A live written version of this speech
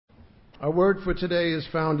Our word for today is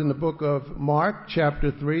found in the book of Mark,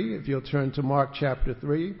 chapter 3. If you'll turn to Mark, chapter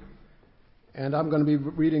 3. And I'm going to be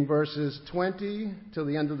reading verses 20 till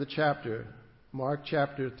the end of the chapter. Mark,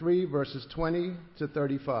 chapter 3, verses 20 to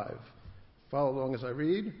 35. Follow along as I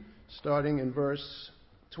read, starting in verse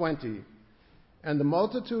 20. And the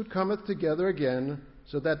multitude cometh together again,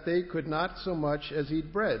 so that they could not so much as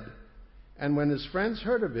eat bread. And when his friends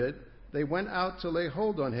heard of it, they went out to lay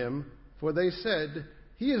hold on him, for they said,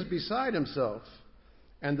 He is beside himself.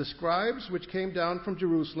 And the scribes which came down from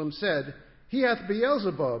Jerusalem said, He hath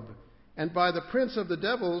Beelzebub, and by the prince of the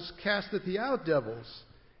devils casteth he out devils.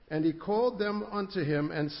 And he called them unto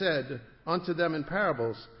him, and said unto them in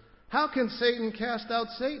parables, How can Satan cast out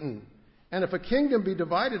Satan? And if a kingdom be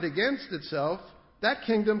divided against itself, that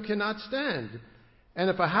kingdom cannot stand.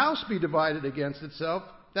 And if a house be divided against itself,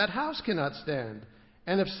 that house cannot stand.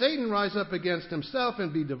 And if Satan rise up against himself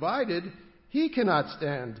and be divided, he cannot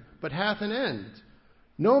stand, but hath an end.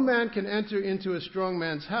 No man can enter into a strong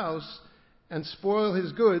man's house and spoil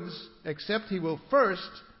his goods, except he will first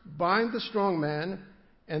bind the strong man,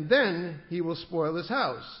 and then he will spoil his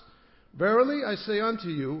house. Verily I say unto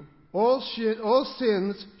you, all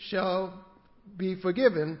sins shall be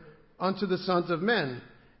forgiven unto the sons of men,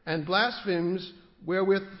 and blasphemies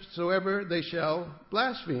wherewithsoever they shall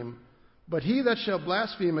blaspheme. But he that shall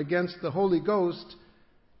blaspheme against the Holy Ghost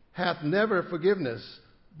hath never forgiveness,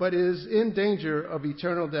 but is in danger of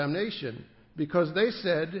eternal damnation, because they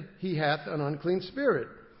said, He hath an unclean spirit.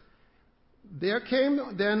 There came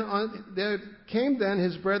then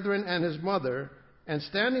his brethren and his mother, and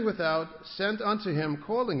standing without, sent unto him,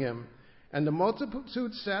 calling him. And the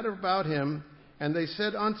multitude sat about him, and they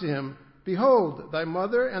said unto him, Behold, thy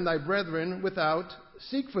mother and thy brethren without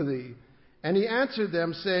seek for thee. And he answered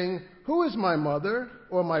them, saying, Who is my mother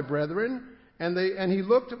or my brethren? And he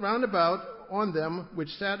looked round about on them which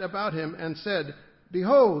sat about him, and said,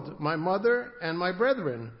 Behold, my mother and my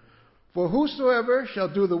brethren. For whosoever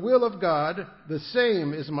shall do the will of God, the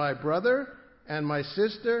same is my brother and my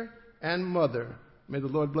sister and mother. May the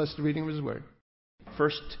Lord bless the reading of His word.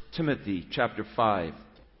 1 Timothy chapter 5.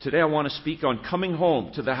 Today I want to speak on coming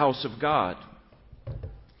home to the house of God.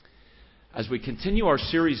 As we continue our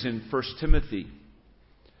series in 1 Timothy,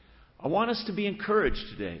 I want us to be encouraged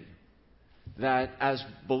today that as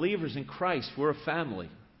believers in Christ, we're a family.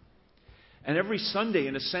 And every Sunday,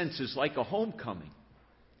 in a sense, is like a homecoming.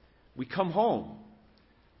 We come home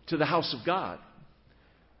to the house of God.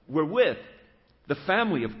 We're with the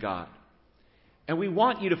family of God. And we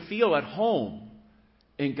want you to feel at home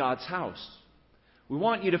in God's house. We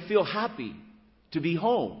want you to feel happy to be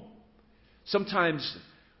home. Sometimes,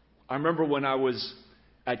 I remember when I was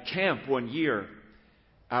at camp one year,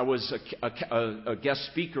 I was a guest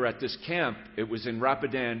speaker at this camp. It was in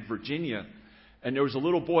Rapidan, Virginia. And there was a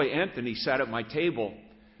little boy, Anthony, sat at my table.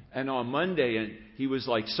 And on Monday, and he was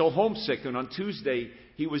like so homesick. And on Tuesday,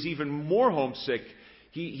 he was even more homesick.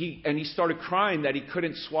 He started crying that he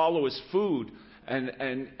couldn't swallow his food.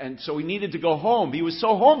 And so he needed to go home. He was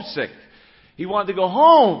so homesick. He wanted to go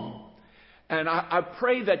home. And I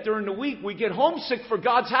pray that during the week we get homesick for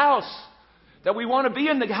God's house. That we want to be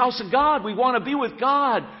in the house of God. We want to be with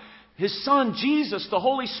God, His Son, Jesus, the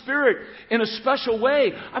Holy Spirit, in a special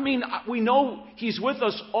way. I mean, we know He's with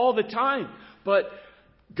us all the time. But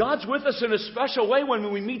God's with us in a special way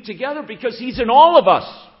when we meet together because He's in all of us.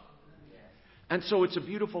 And so it's a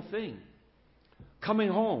beautiful thing. Coming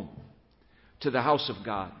home to the house of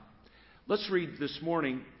God. Let's read this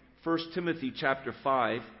morning 1 Timothy chapter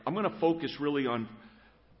 5. I'm going to focus really on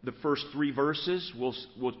the first 3 verses.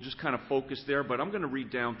 We'll just kind of focus there, but I'm going to read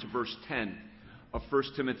down to verse 10 of 1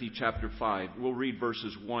 Timothy chapter 5. We'll read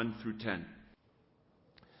verses 1 through 10.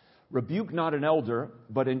 Rebuke not an elder,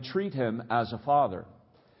 but entreat him as a father,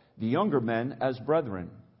 the younger men as brethren,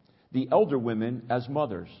 the elder women as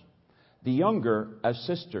mothers, the younger as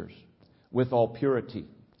sisters, with all purity.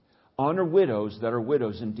 Honor widows that are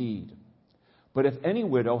widows indeed. But if any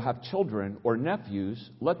widow have children or nephews,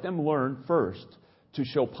 let them learn first to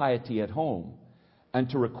show piety at home, and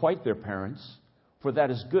to requite their parents, for that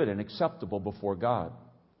is good and acceptable before God.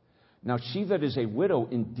 Now she that is a widow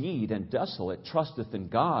indeed and desolate trusteth in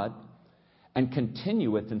God, and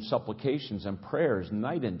continueth in supplications and prayers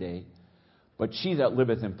night and day. But she that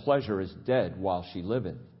liveth in pleasure is dead while she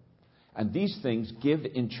liveth. And these things give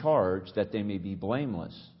in charge, that they may be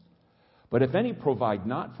blameless. But if any provide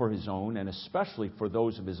not for his own, and especially for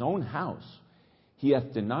those of his own house, he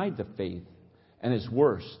hath denied the faith, and is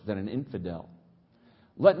worse than an infidel.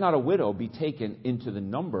 Let not a widow be taken into the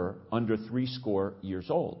number under 80 years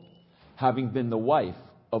old, having been the wife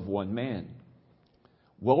of one man.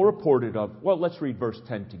 Well reported of, let's read verse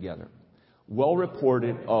 10 together. well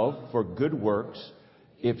reported of for good works,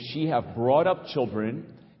 if she have brought up children,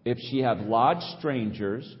 if she have lodged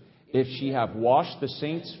strangers, if she have washed the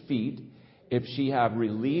saints' feet, if she have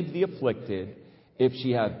relieved the afflicted, if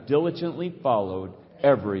she have diligently followed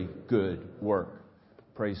every good work.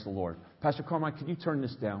 Praise the Lord. Pastor Carmine, could you turn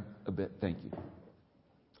this down a bit? Thank you.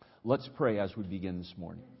 Let's pray as we begin this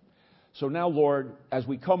morning. So now, Lord, as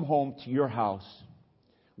we come home to your house,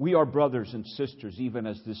 we are brothers and sisters, even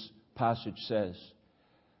as this passage says.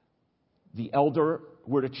 The elder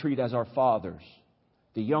we're to treat as our fathers,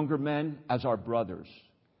 the younger men as our brothers,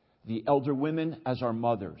 the elder women as our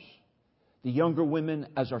mothers, the younger women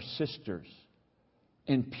as our sisters,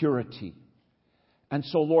 in purity. And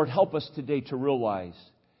so, Lord, help us today to realize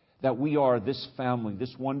that we are this family,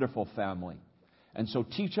 this wonderful family. And so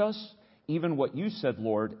teach us even what you said,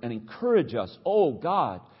 Lord, and encourage us. Oh,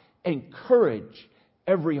 God, encourage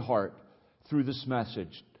every heart through this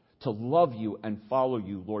message to love you and follow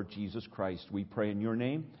you, Lord Jesus Christ. We pray in your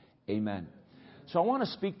name. Amen. So I want to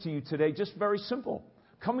speak to you today, just very simple.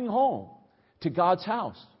 Coming home to God's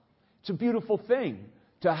house. It's a beautiful thing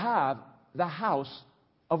to have the house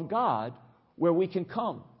of God where we can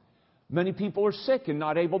come. Many people are sick and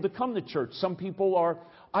not able to come to church. Some people are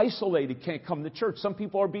isolated, can't come to church. Some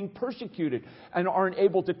people are being persecuted and aren't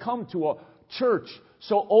able to come to a church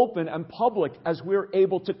so open and public as we're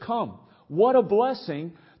able to come. What a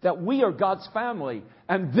blessing that we are God's family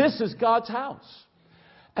and this is God's house.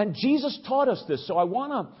 And Jesus taught us this. So I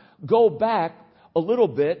want to go back a little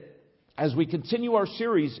bit as we continue our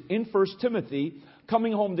series in 1 Timothy,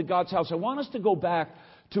 coming home to God's house. I want us to go back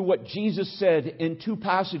to what Jesus said in two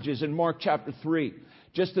passages in Mark chapter 3,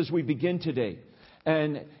 just as we begin today.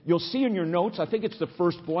 And you'll see in your notes, I think it's the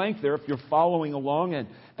first blank there if you're following along,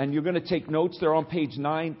 and you're going to take notes. They're on page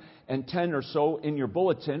 9 and 10 or so in your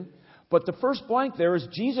bulletin. But the first blank there is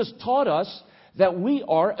Jesus taught us that we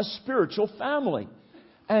are a spiritual family.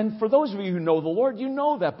 And for those of you who know the Lord, you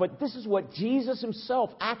know that. But this is what Jesus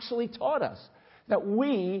himself actually taught us, that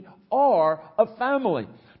we are a family.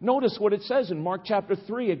 Notice what it says in Mark chapter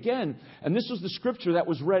 3 again. And this was the scripture that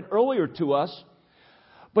was read earlier to us.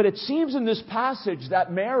 But it seems in this passage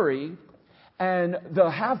that Mary and the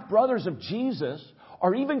half-brothers of Jesus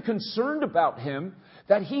are even concerned about him,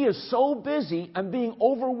 that he is so busy and being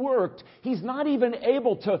overworked, he's not even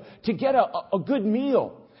able to get a good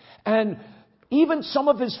meal. And even some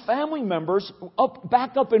of his family members,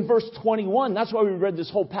 back up in verse 21, that's why we read this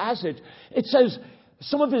whole passage, it says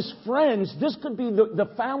some of his friends, this could be the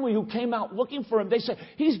family who came out looking for him, they said,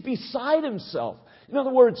 he's beside himself. In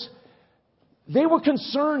other words, they were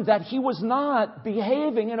concerned that he was not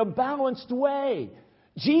behaving in a balanced way.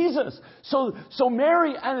 Jesus. So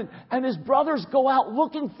Mary and his brothers go out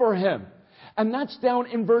looking for him. And that's down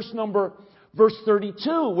in verse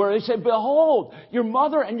 32, where they say, behold, your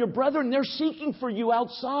mother and your brethren, they're seeking for you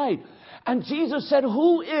outside. And Jesus said,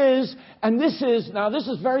 who is, and this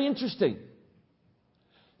is very interesting.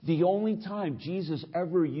 The only time Jesus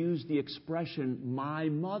ever used the expression, my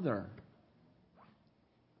mother.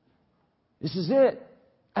 This is it.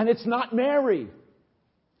 And it's not Mary.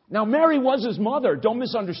 Now, Mary was his mother. Don't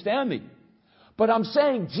misunderstand me. But I'm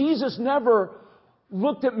saying Jesus never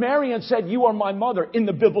looked at Mary and said, you are my mother in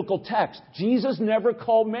the biblical text. Jesus never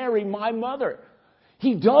called Mary my mother.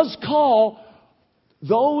 He does call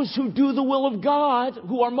those who do the will of God,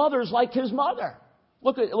 who are mothers like his mother.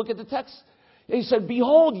 Look at the text. He said,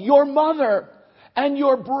 behold, your mother and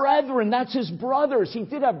your brethren. That's his brothers. He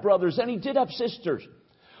did have brothers and he did have sisters.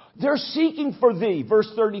 They're seeking for thee.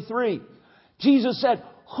 Verse 33. Jesus said,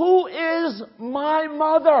 who is my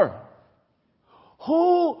mother?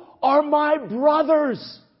 Who are my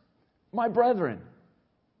brothers? My brethren.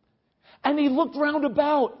 And he looked round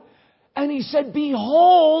about and he said,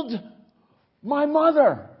 behold, my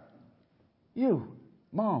mother. You,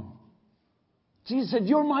 Mom. Jesus said,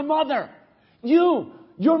 you're my mother.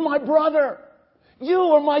 You're my brother. You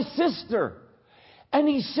are my sister. And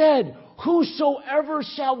he said, whosoever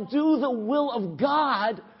shall do the will of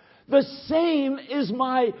God, the same is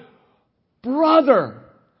my brother,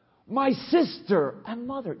 my sister, and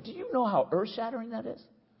mother. Do you know how earth-shattering that is?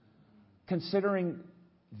 Considering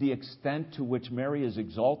the extent to which Mary is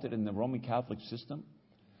exalted in the Roman Catholic system.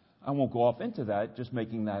 I won't go off into that, just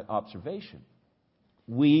making that observation.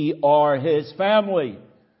 We are his family.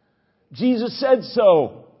 Jesus said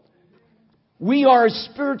so. We are a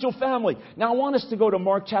spiritual family. Now I want us to go to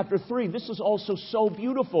Mark chapter 3. This is also so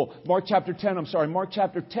beautiful. Mark chapter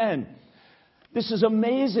 10. This is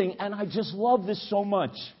amazing, and I just love this so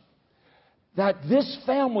much. That this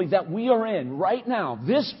family that we are in right now,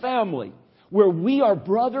 this family, where we are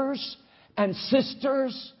brothers and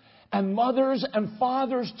sisters and mothers and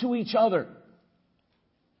fathers to each other.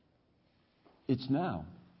 It's now.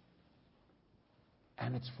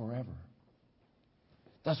 And it's forever.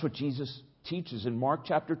 That's what Jesus teaches in Mark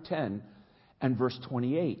chapter 10 and verse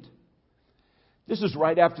 28. This is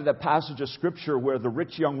right after that passage of Scripture where the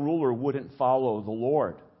rich young ruler wouldn't follow the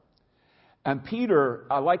Lord. And Peter,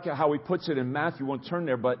 I like how he puts it in Matthew, won't turn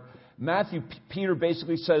there, but Peter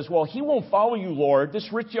basically says, well, he won't follow you, Lord. This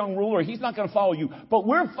rich young ruler, he's not going to follow you. But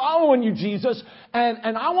we're following you, Jesus,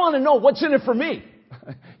 and I want to know what's in it for me.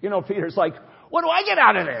 Peter's like, what do I get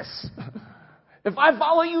out of this? If I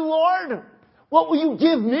follow you, Lord, what will you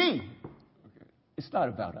give me? It's not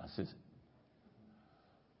about us, is it?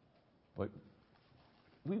 But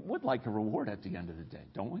we would like a reward at the end of the day,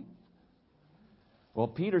 don't we? Well,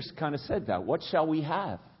 Peter's kind of said that. What shall we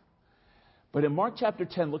have? But in Mark chapter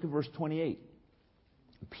 10, look at verse 28.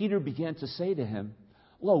 Peter began to say to him,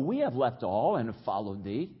 lo, we have left all and have followed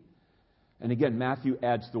thee. And again, Matthew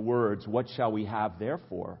adds the words, what shall we have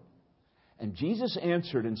therefore? And Jesus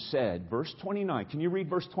answered and said, verse 29. Can you read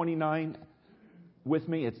verse 29 with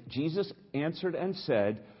me? It's Jesus answered and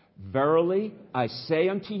said, verily I say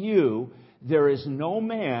unto you, there is no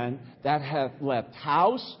man that hath left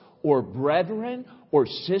house or brethren or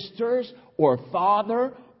sisters or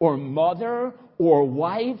father or mother or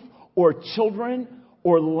wife or children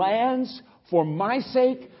or lands for my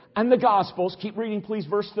sake and the gospel's. Keep reading, please,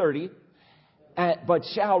 verse 30. But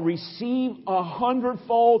shall receive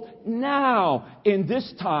 100-fold now in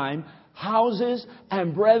this time houses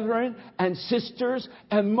and brethren and sisters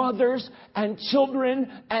and mothers and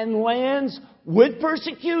children and lands with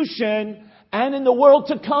persecution, and in the world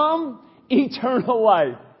to come, eternal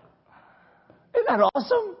life. Isn't that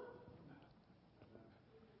awesome?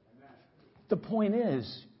 The point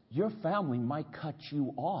is, your family might cut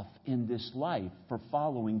you off in this life for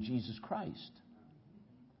following Jesus Christ.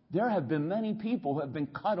 There have been many people who have been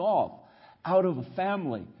cut off out of a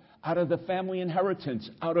family, out of the family inheritance,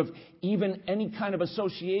 out of even any kind of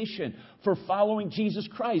association for following Jesus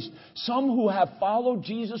Christ. Some who have followed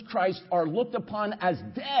Jesus Christ are looked upon as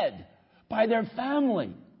dead by their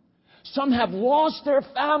family. Some have lost their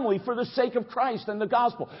family for the sake of Christ and the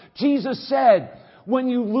gospel. Jesus said, when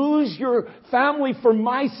you lose your family for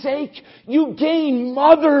my sake, you gain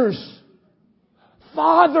mothers,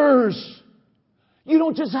 fathers. You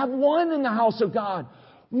don't just have one in the house of God.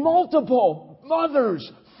 Multiple mothers,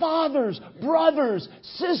 fathers, brothers,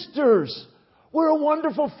 sisters. We're a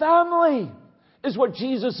wonderful family, is what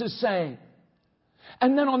Jesus is saying.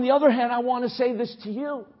 And then on the other hand, I want to say this to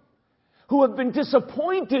you, who have been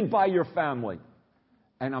disappointed by your family.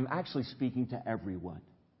 And I'm actually speaking to everyone.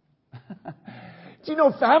 Do you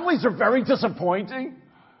know families are very disappointing?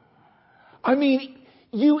 I mean,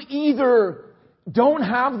 you either don't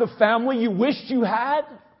have the family you wished you had.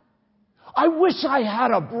 I wish I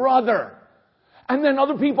had a brother. And then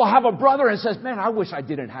other people have a brother and says, man, I wish I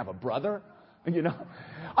didn't have a brother.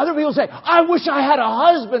 Other people say, I wish I had a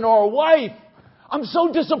husband or a wife. I'm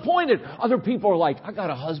so disappointed. Other people are like, I got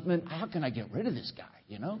a husband. How can I get rid of this guy?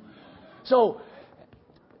 So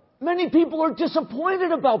many people are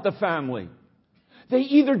disappointed about the family. They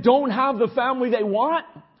either don't have the family they want,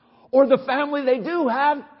 or the family they do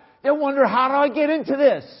have, they wonder, how do I get into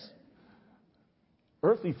this?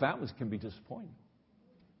 Earthly families can be disappointing.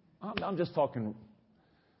 I'm just talking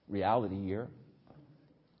reality here.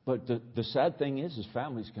 But the sad thing is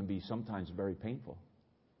families can be sometimes very painful,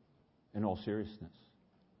 in all seriousness.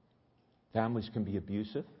 Families can be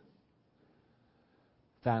abusive.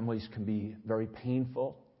 Families can be very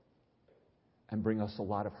painful and bring us a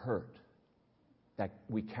lot of hurt that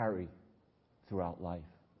we carry throughout life.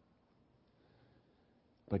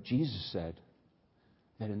 But Jesus said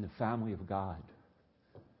that in the family of God,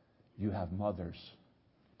 you have mothers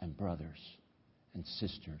and brothers and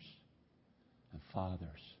sisters and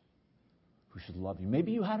fathers who should love you.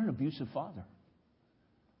 Maybe you had an abusive father.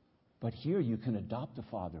 But here you can adopt a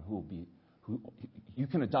father you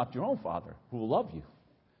can adopt your own father who will love you.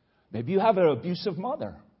 Maybe you have an abusive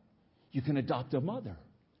mother. You can adopt a mother.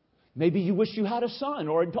 Maybe you wish you had a son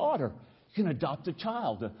or a daughter. You can adopt a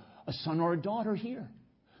child, a son or a daughter here.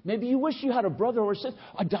 Maybe you wish you had a brother or a sister.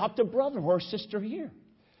 Adopt a brother or a sister here.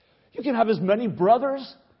 You can have as many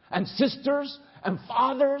brothers and sisters and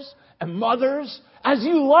fathers and mothers as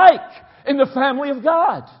you like in the family of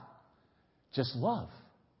God. Just love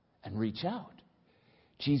and reach out.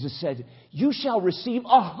 Jesus said, you shall receive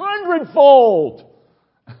 100-fold.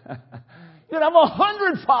 You'd have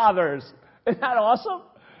 100 fathers. Isn't that awesome?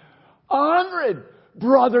 100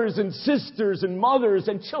 brothers and sisters and mothers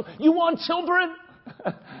and children. You want children?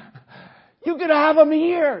 You could have them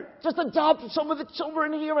here. Just adopt some of the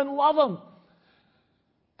children here and love them.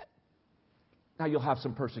 Now, you'll have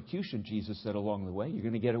some persecution, Jesus said along the way. You're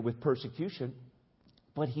going to get it with persecution.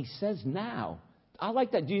 But he says now. I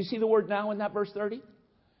like that. Do you see the word now in that verse 30?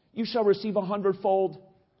 You shall receive 100-fold.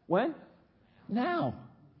 When? Now.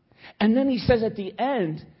 And then he says at the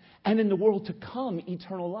end, and in the world to come,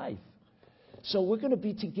 eternal life. So we're going to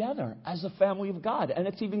be together as the family of God. And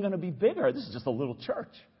it's even going to be bigger. This is just a little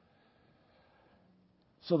church.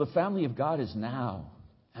 So the family of God is now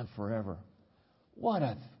and forever.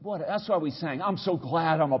 That's why we sang, I'm so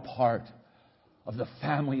glad I'm a part of the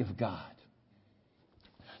family of God.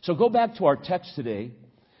 So go back to our text today,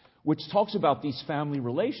 which talks about these family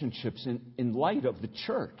relationships in light of the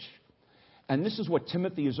church. And this is what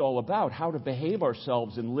Timothy is all about, how to behave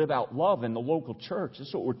ourselves and live out love in the local church. This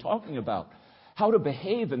is what we're talking about. How to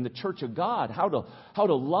behave in the church of God, how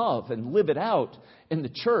to love and live it out in the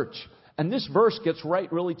church. And this verse gets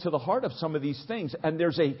right really to the heart of some of these things. And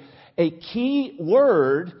there's a key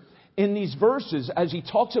word in these verses as he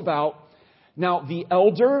talks about, now the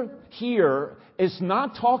elder here is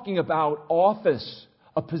not talking about office,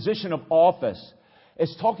 a position of office.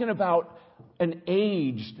 It's talking about an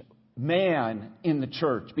aged man in the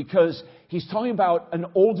church, because he's talking about an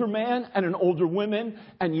older man and an older woman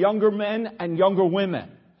and younger men and younger women.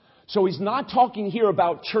 So he's not talking here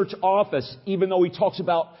about church office, even though he talks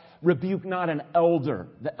about rebuke not an elder.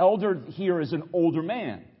 The elder here is an older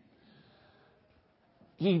man.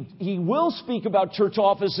 He will speak about church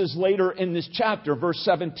offices later in this chapter, verse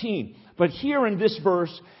 17. But here in this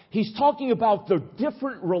verse, he's talking about the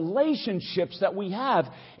different relationships that we have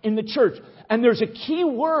in the church. And there's a key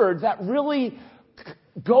word that really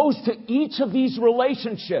goes to each of these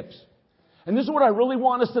relationships. And this is what I really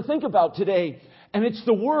want us to think about today. And it's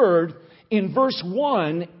the word in verse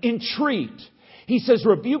 1, entreat. He says,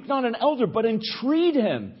 rebuke not an elder, but entreat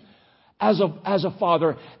him as a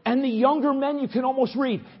father. And the younger men, you can almost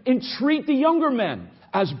read, entreat the younger men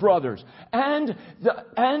as brothers. And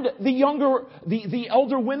the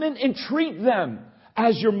elder women, entreat them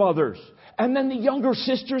as your mothers. And then the younger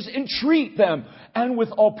sisters, entreat them, and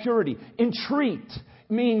with all purity. Entreat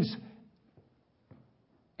means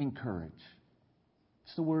encourage.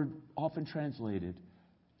 It's the word often translated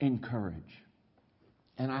encourage.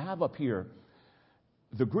 And I have up here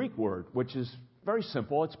the Greek word, which is very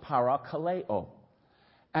simple. It's parakaleo.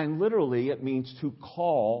 And literally it means to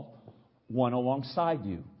call one alongside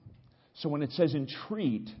you. So when it says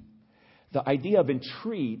entreat, the idea of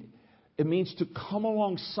entreat, it means to come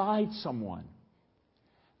alongside someone.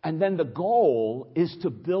 And then the goal is to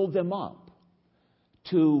build them up,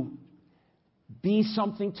 to be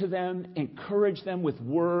something to them, encourage them with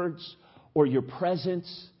words or your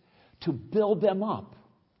presence, to build them up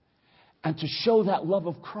and to show that love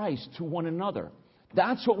of Christ to one another.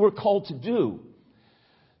 That's what we're called to do.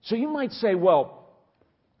 So you might say, well,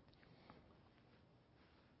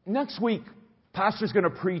 next week, Pastor's going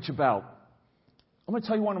to preach about, I'm going to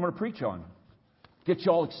tell you what I'm going to preach on. Get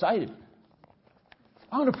you all excited.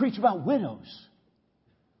 I'm going to preach about widows.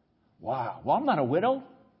 Wow. Well, I'm not a widow,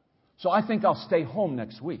 so I think I'll stay home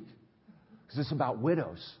next week, because it's about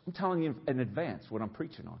widows. I'm telling you in advance what I'm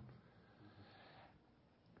preaching on.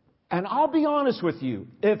 And I'll be honest with you,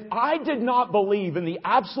 if I did not believe in the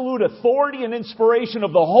absolute authority and inspiration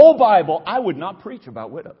of the whole Bible, I would not preach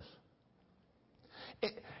about widows.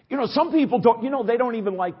 Some people don't, they don't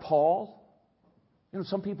even like Paul.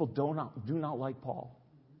 Some people do not like Paul.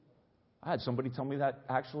 I had somebody tell me that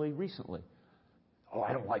actually recently. Oh,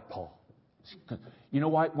 I don't like Paul. You know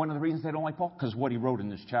why? One of the reasons they don't like Paul? Because what he wrote in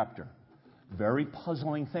this chapter. Very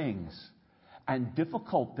puzzling things and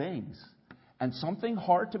difficult things. And something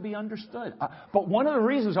hard to be understood. But one of the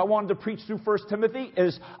reasons I wanted to preach through 1 Timothy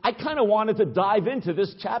is I kind of wanted to dive into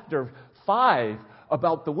this chapter 5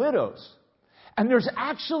 about the widows. And there's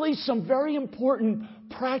actually some very important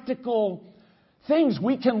practical things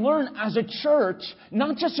we can learn as a church,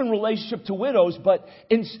 not just in relationship to widows, but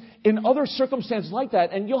in other circumstances like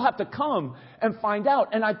that. And you'll have to come and find out.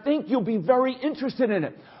 And I think you'll be very interested in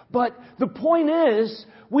it. But the point is,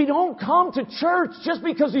 we don't come to church just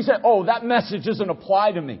because we say, oh, that message doesn't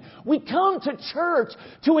apply to me. We come to church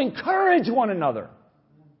to encourage one another.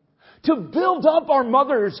 To build up our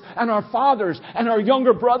mothers and our fathers and our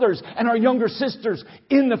younger brothers and our younger sisters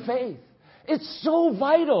in the faith. It's so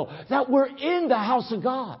vital that we're in the house of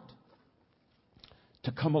God.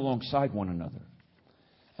 To come alongside one another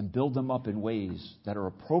and build them up in ways that are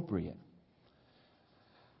appropriate.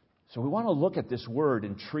 So we want to look at this word,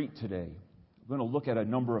 entreat, today. We're going to look at a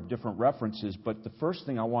number of different references, but the first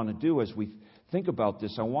thing I want to do as we think about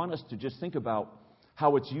this, I want us to just think about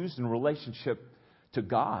how it's used in relationship to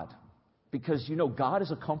God. Because, God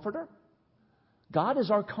is a comforter. God is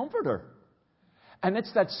our comforter. And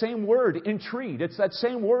it's that same word, intreat. It's that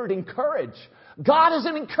same word, encourage. God is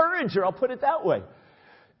an encourager, I'll put it that way.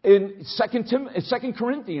 In 2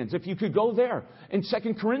 Corinthians, if you could go there, in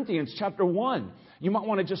 2 Corinthians chapter 1, you might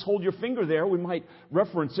want to just hold your finger there. We might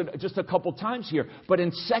reference it just a couple times here. But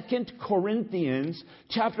in 2 Corinthians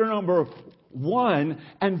chapter number 1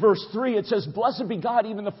 and verse 3, it says, "Blessed be God,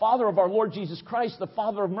 even the Father of our Lord Jesus Christ, the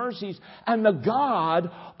Father of mercies, and the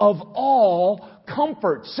God of all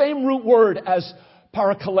comfort." Same root word as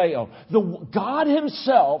parakaleo. The God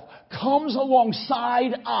Himself comes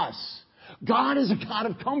alongside us. God is a God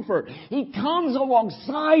of comfort. He comes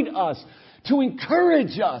alongside us to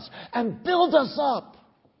encourage us and build us up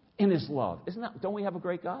in His love. Don't we have a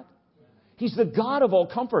great God? He's the God of all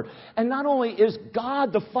comfort. And not only is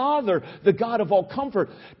God the Father the God of all comfort,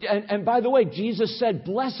 and by the way, Jesus said,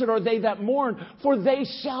 "Blessed are they that mourn, for they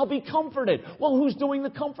shall be comforted." Well, who's doing the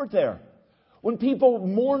comfort there? When people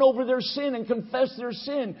mourn over their sin and confess their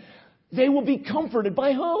sin, they will be comforted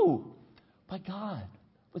by who? By God,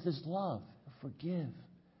 with His love. Forgive,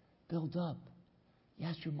 build up.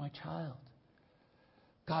 Yes, you're my child.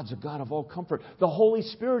 God's a God of all comfort. The Holy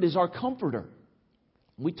Spirit is our comforter.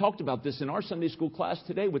 We talked about this in our Sunday school class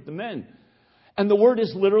today with the men. And the word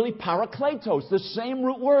is literally parakletos, the same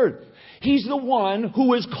root word. He's the one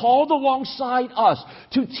who is called alongside us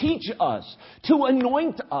to teach us, to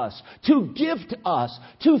anoint us, to gift us,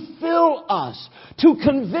 to fill us, to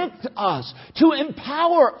convict us, to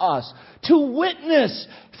empower us, to witness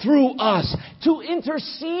through us, to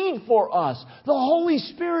intercede for us. The Holy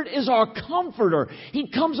Spirit is our comforter. He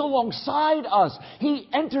comes alongside us. He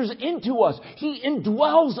enters into us. He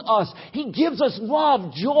indwells us. He gives us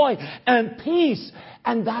love, joy, and peace.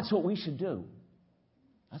 And that's what we should do.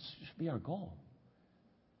 That should be our goal.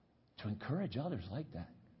 To encourage others like that.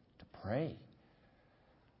 To pray.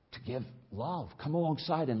 To give love. Come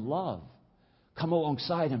alongside and love. Come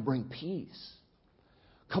alongside and bring peace.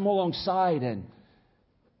 Come alongside and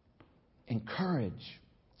encourage.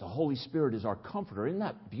 The Holy Spirit is our comforter. Isn't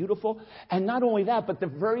that beautiful? And not only that, but the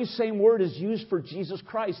very same word is used for Jesus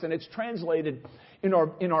Christ, and it's translated in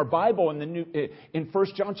our Bible in 1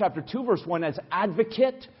 John chapter 2 verse 1 as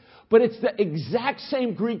advocate, but it's the exact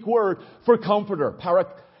same Greek word for comforter,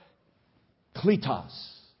 parakletos.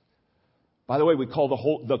 By the way, we call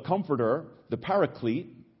the comforter the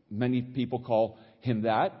paraclete. Many people call him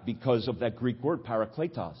that because of that Greek word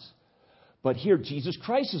parakletos. But here, Jesus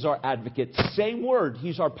Christ is our advocate. Same word.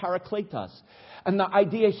 He's our parakletos. And the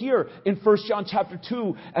idea here in 1 John chapter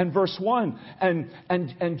 2 and verse 1,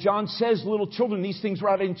 and John says, "Little children, these things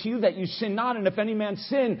write unto you that you sin not. And if any man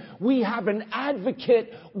sin, we have an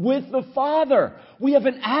advocate with the Father." We have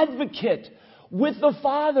an advocate with the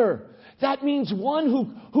Father. That means one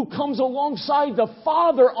who comes alongside the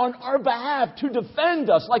Father on our behalf to defend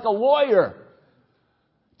us like a lawyer.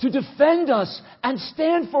 To defend us and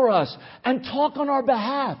stand for us and talk on our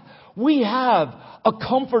behalf. We have a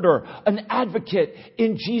comforter, an advocate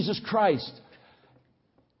in Jesus Christ.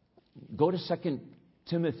 Go to 2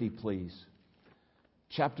 Timothy, please.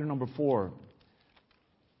 Chapter number 4.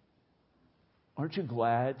 Aren't you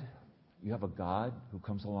glad you have a God who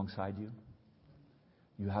comes alongside you?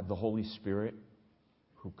 You have the Holy Spirit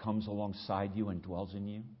who comes alongside you and dwells in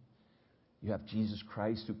you. You have Jesus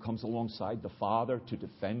Christ who comes alongside the Father to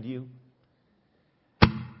defend you.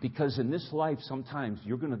 Because in this life, sometimes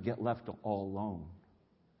you're going to get left all alone.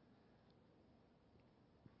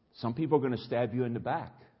 Some people are going to stab you in the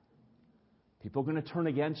back. People are going to turn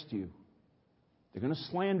against you. They're going to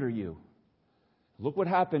slander you. Look what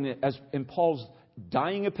happened as in Paul's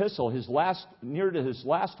dying epistle, near to his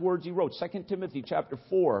last words he wrote, 2 Timothy chapter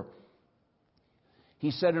 4. He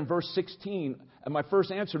said in verse 16, "And my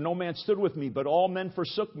first answer, no man stood with me, but all men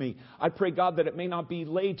forsook me. I pray God that it may not be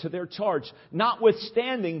laid to their charge.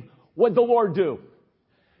 Notwithstanding, what'd the Lord do?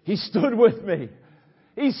 He stood with me.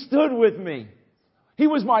 He stood with me. He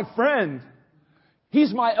was my friend.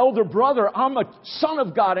 He's my elder brother. I'm a son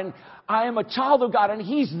of God, and I am a child of God, and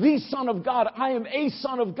He's the Son of God. I am a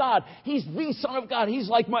son of God. He's the Son of God. He's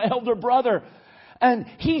like my elder brother. And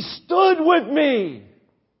He stood with me."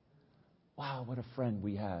 Wow, what a friend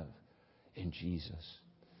we have in Jesus.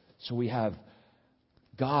 So we have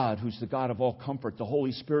God, who's the God of all comfort. The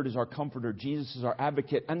Holy Spirit is our comforter. Jesus is our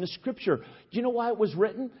advocate. And the Scripture, do you know why it was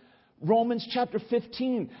written? Romans chapter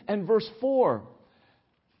 15 and verse 4.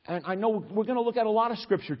 And I know we're going to look at a lot of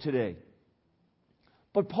Scripture today.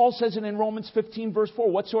 But Paul says it in Romans 15 verse 4.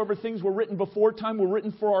 "Whatsoever things were written before time were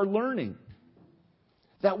written for our learning,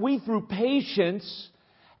 that we through patience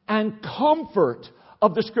and comfort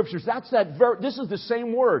of the Scriptures. This is the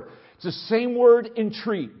same word. It's the same word,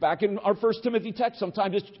 intreat. Back in our 1 Timothy text,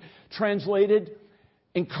 sometimes it's translated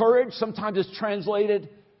encourage. Sometimes it's translated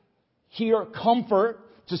here, comfort.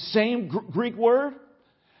 It's the same Greek word.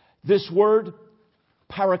 This word,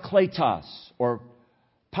 parakletos, or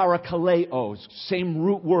parakaleos, same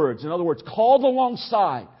root words. In other words, called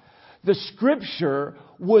alongside. The Scripture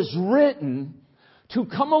was written to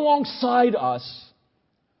come alongside us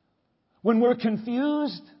when we're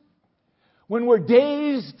confused, when we're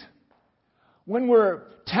dazed, when we're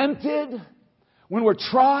tempted, when we're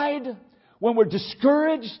tried, when we're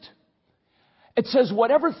discouraged. It says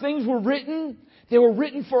whatever things were written, they were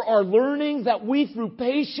written for our learning, that we through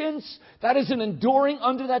patience, that is an enduring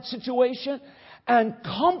under that situation, and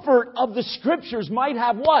comfort of the Scriptures might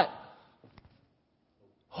have what?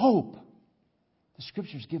 Hope. The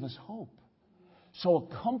Scriptures give us hope. So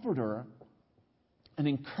a comforter, an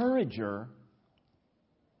encourager,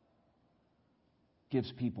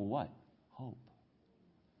 gives people what? Hope.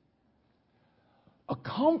 A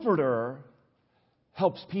comforter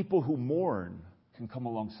helps people who mourn, can come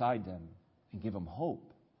alongside them and give them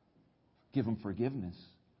hope, give them forgiveness,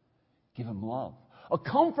 give them love. A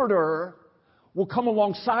comforter will come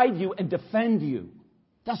alongside you and defend you.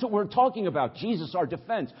 That's what we're talking about. Jesus, our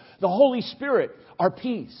defense. The Holy Spirit, our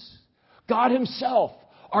peace. God Himself,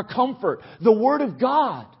 our comfort. The Word of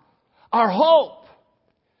God, our hope.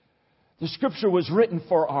 The Scripture was written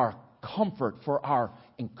for our comfort, for our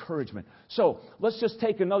encouragement. So, let's just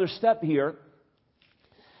take another step here.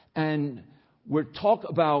 And we'll talk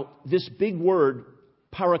about this big word,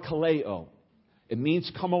 parakaleo. It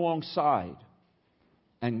means come alongside.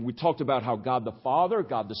 And we talked about how God the Father,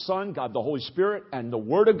 God the Son, God the Holy Spirit, and the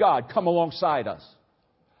Word of God come alongside us.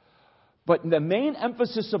 But the main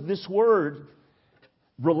emphasis of this word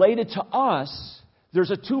related to us,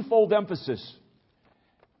 there's a twofold emphasis.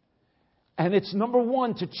 And it's number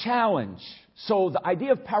one, to challenge. So the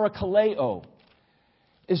idea of parakaleo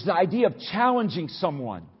is the idea of challenging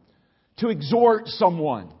someone, to exhort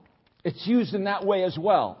someone. It's used in that way as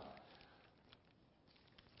well.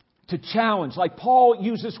 To challenge. Like Paul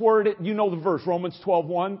used this word, you know the verse, Romans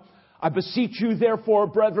 12:1. I beseech you, therefore,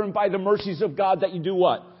 brethren, by the mercies of God, that you do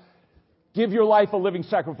what? Give your life a living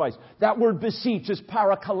sacrifice. That word beseech is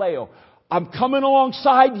parakaleo. I'm coming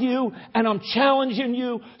alongside you and I'm challenging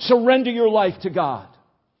you. Surrender your life to God.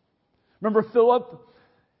 Remember Philip,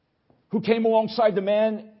 who came alongside the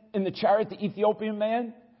man in the chariot, the Ethiopian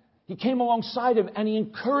man? He came alongside him and he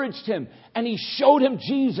encouraged him and he showed him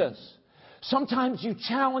Jesus. Sometimes you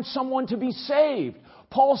challenge someone to be saved.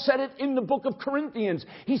 Paul said it in the book of Corinthians.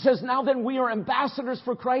 He says, now then we are ambassadors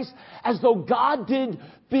for Christ, as though God did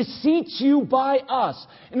beseech you by us.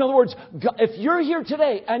 In other words, if you're here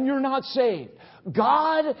today and you're not saved,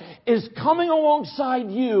 God is coming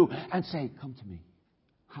alongside you and saying, come to me.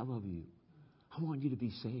 I love you. I want you to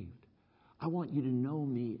be saved. I want you to know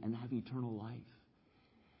me and have eternal life.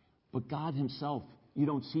 But God Himself, you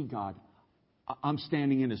don't see God. I'm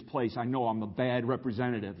standing in His place. I know I'm a bad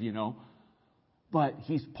representative, But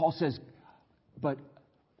Paul says, but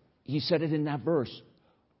he said it in that verse.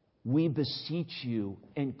 We beseech you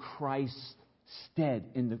in Christ's stead,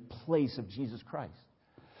 in the place of Jesus Christ.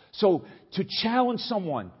 So to challenge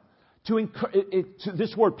someone, to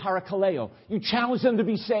this word parakaleo, you challenge them to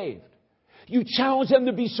be saved. You challenge them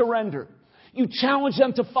to be surrendered. You challenge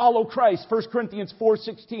them to follow Christ, 1 Corinthians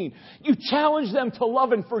 4:16. You challenge them to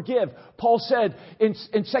love and forgive. Paul said in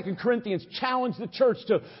 2 Corinthians, challenge the church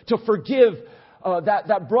to forgive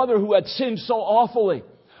that brother who had sinned so awfully.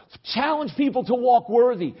 Challenge people to walk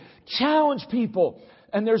worthy. Challenge people.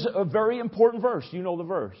 And there's a very important verse, you know the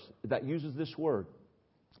verse, that uses this word.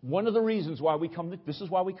 One of the reasons why this is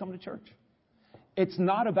why we come to church. It's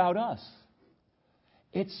not about us.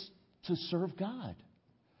 It's to serve God.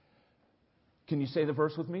 Can you say the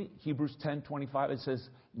verse with me? Hebrews 10:25. It says,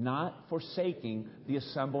 not forsaking the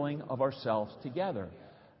assembling of ourselves together,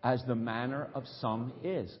 as the manner of some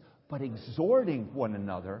is, but exhorting one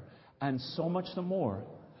another, and so much the more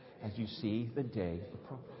as you see the day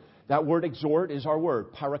approach. That word exhort is our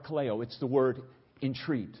word, parakaleo. It's the word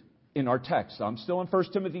intreat in our text. I'm still in 1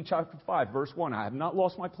 Timothy chapter 5, verse 1. I have not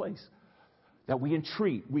lost my place. That we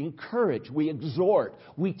entreat, we encourage, we exhort,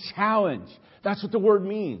 we challenge. That's what the word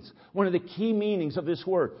means. One of the key meanings of this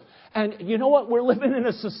word. And you know what? We're living in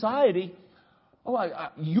a society.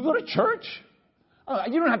 You go to church?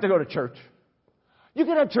 You don't have to go to church. You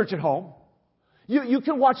can have church at home. You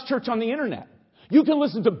can watch church on the internet. You can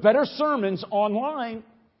listen to better sermons online.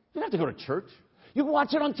 You don't have to go to church. You can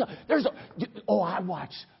watch it on I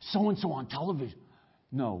watch so-and-so on television.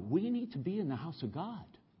 No, we need to be in the house of God.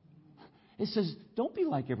 It says, don't be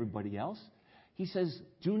like everybody else. He says,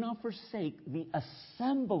 do not forsake the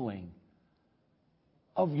assembling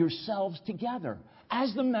of yourselves together,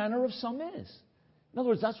 as the manner of some is. In other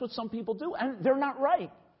words, that's what some people do, and they're not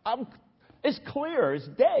right. It's clear as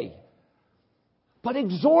day. But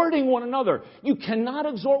exhorting one another. You cannot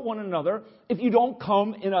exhort one another if you don't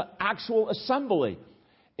come in an actual assembly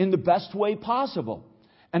in the best way possible.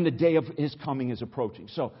 And the day of His coming is approaching.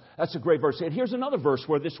 So that's a great verse. And here's another verse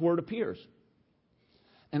where this word appears.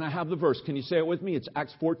 And I have the verse. Can you say it with me? It's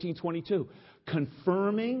Acts 14:22.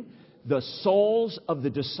 Confirming the souls of the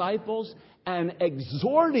disciples and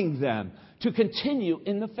exhorting them to continue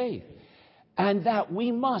in the faith. And that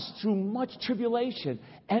we must, through much tribulation,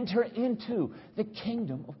 enter into the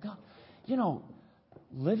kingdom of God. You know,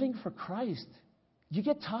 living for Christ, you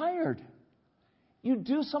get tired. You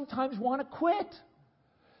do sometimes want to quit.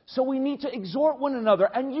 So we need to exhort one another,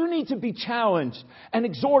 and you need to be challenged and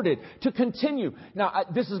exhorted to continue. Now,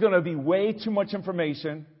 this is going to be way too much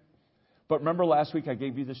information, but remember last week I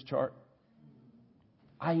gave you this chart?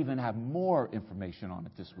 I even have more information on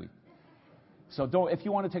it this week. So if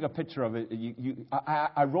you want to take a picture of it,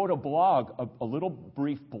 I wrote a blog, a little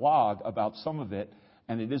brief blog about some of it,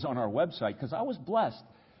 and it is on our website, because I was blessed.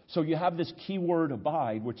 So you have this keyword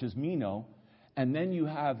abide, which is meno, and then you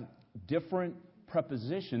have different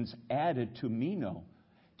prepositions added to meno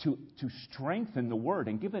to strengthen the word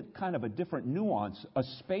and give it kind of a different nuance, a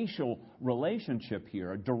spatial relationship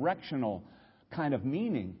here, a directional kind of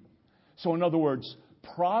meaning. So in other words,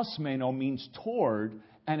 prosmeno means toward,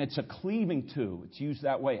 and it's a cleaving to. It's used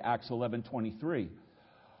that way, Acts 11:23.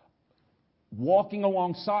 Walking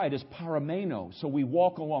alongside is parameno. So we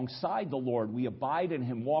walk alongside the Lord. We abide in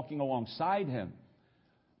Him, walking alongside Him.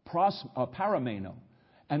 Parameno.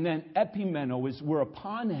 And then epimeno is we're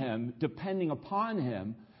upon Him, depending upon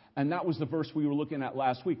Him. And that was the verse we were looking at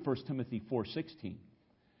last week, 1 Timothy 4:16.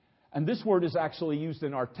 And this word is actually used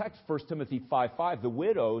in our text, 1 Timothy 5:5, the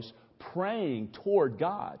widows praying toward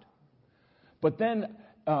God. But then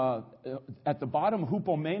at the bottom,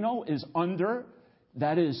 hupomeno is under,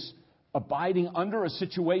 that is abiding under a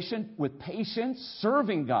situation with patience,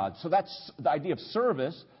 serving God. So that's the idea of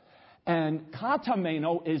service. And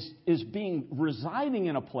katameno is being residing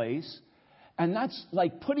in a place, and that's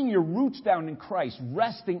like putting your roots down in Christ,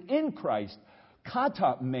 resting in Christ.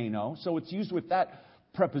 Katameno, so it's used with that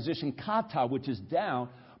preposition kata, which is down.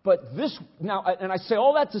 But this now, and I say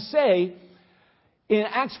all that to say, in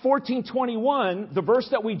Acts 14:21, the verse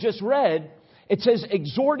that we just read, it says,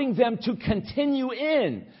 exhorting them to continue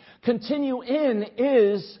in. Continue in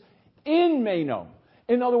is in meno.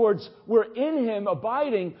 In other words, we're in Him,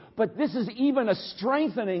 abiding, but this is even a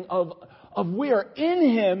strengthening of we're in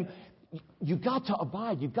Him. You got to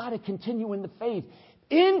abide. You got to continue in the faith.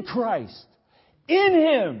 In Christ. In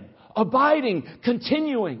Him. Abiding.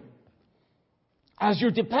 Continuing. As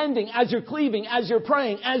you're depending, as you're cleaving, as you're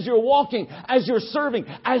praying, as you're walking, as you're serving,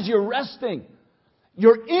 as you're resting.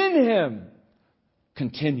 You're in Him.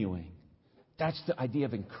 Continuing. That's the idea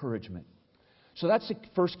of encouragement. So that's the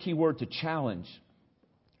first key word, to challenge.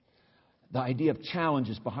 The idea of challenge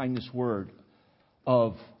is behind this word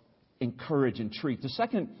of encourage and treat. The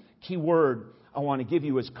second key word I want to give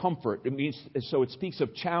you is comfort. It means, so it speaks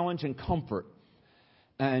of challenge and comfort.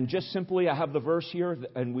 And just simply, I have the verse here,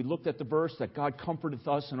 and we looked at the verse that God comforteth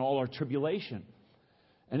us in all our tribulation.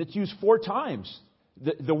 And it's used 4 times.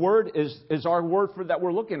 The word is our word for that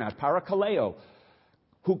we're looking at, parakaleo,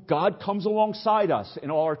 who God comes alongside us in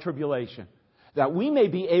all our tribulation, that we may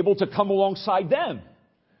be able to come alongside them.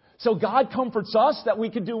 So God comforts us that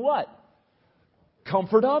we could do what?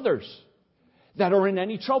 Comfort others that are in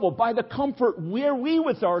any trouble. By the comfort where we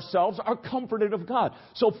with ourselves are comforted of God.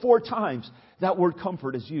 So 4 times that word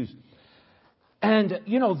comfort is used. And,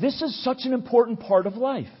 you know, this is such an important part of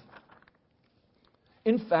life.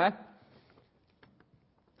 In fact,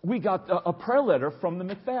 we got a prayer letter from the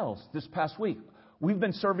McPhails this past week. We've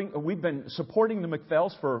been supporting the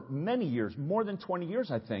McPhails for many years, more than 20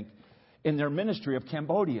 years, I think, in their ministry of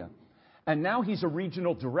Cambodia. And now he's a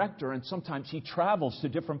regional director, and sometimes he travels to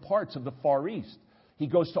different parts of the Far East. He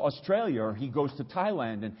goes to Australia, or he goes to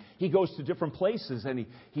Thailand, and he goes to different places, and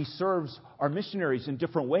he serves our missionaries in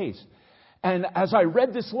different ways. And as I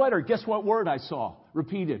read this letter, guess what word I saw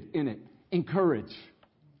repeated in it? Encourage.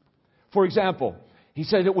 For example, he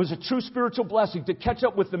said it was a true spiritual blessing to catch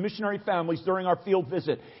up with the missionary families during our field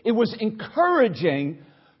visit. It was encouraging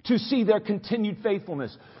to see their continued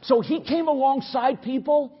faithfulness. So he came alongside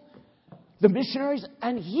people, the missionaries,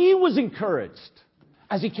 and he was encouraged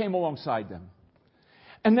as he came alongside them.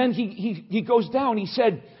 And then he goes down. He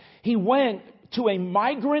said he went to a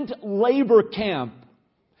migrant labor camp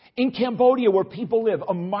in Cambodia where people live,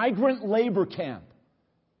 a migrant labor camp.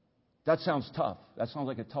 That sounds tough. That sounds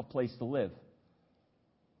like a tough place to live.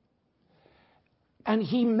 And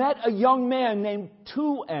he met a young man named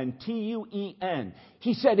Tuen, T-U-E-N.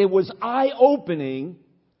 He said it was eye-opening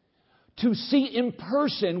to see in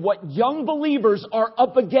person what young believers are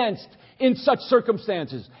up against in such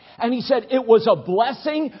circumstances. And he said it was a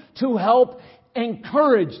blessing to help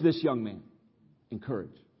encourage this young man.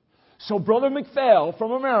 Encourage. So Brother McPhail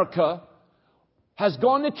from America has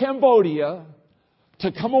gone to Cambodia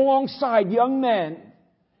to come alongside young men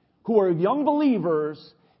who are young believers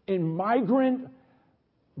in migrant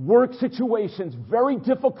work situations, very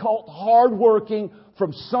difficult, hard-working,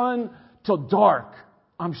 from sun till dark,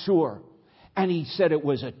 I'm sure. And he said it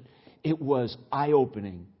was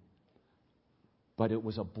eye-opening, but it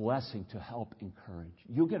was a blessing to help encourage.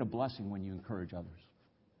 You'll get a blessing when you encourage others.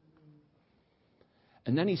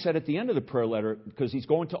 And then he said at the end of the prayer letter, because he's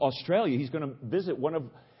going to Australia, he's going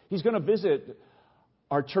to visit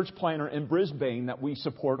our church planner in Brisbane that we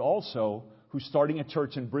support also, who's starting a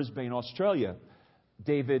church in Brisbane, Australia,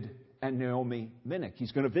 David and Naomi Minnick.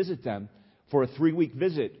 He's going to visit them for a 3-week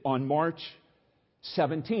visit on March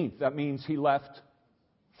 17th. That means he left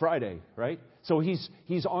Friday, right? So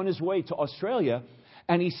he's on his way to Australia.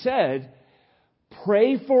 And he said,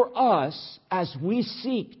 pray for us as we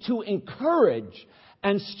seek to encourage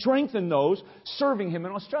and strengthen those serving him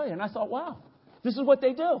in Australia. And I thought, wow, this is what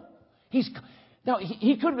they do. Now,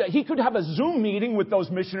 he could have a Zoom meeting with those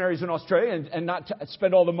missionaries in Australia and not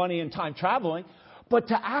spend all the money and time traveling. But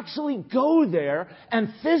to actually go there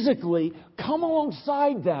and physically come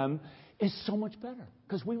alongside them is so much better.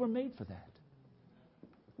 Because we were made for that.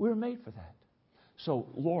 We were made for that. So,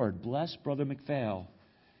 Lord, bless Brother McPhail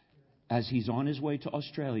as he's on his way to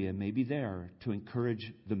Australia, maybe there, to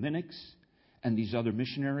encourage the Minnicks and these other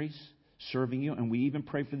missionaries serving you. And we even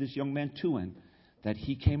pray for this young man, Tuen, that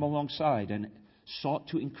he came alongside and sought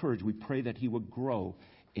to encourage. We pray that he would grow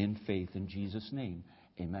in faith. In Jesus' name,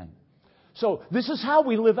 amen. So this is how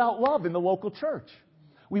we live out love in the local church.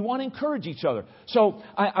 We want to encourage each other. So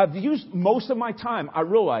I've used most of my time. I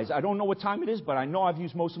realize I don't know what time it is, but I know I've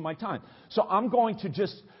used most of my time. So I'm going to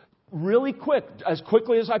just really quick, as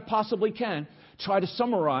quickly as I possibly can, try to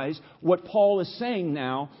summarize what Paul is saying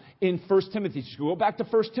now in 1 Timothy. So go back to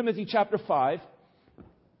 1 Timothy chapter 5.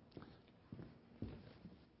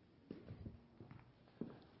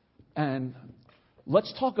 And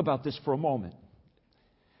let's talk about this for a moment.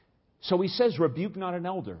 So he says, rebuke not an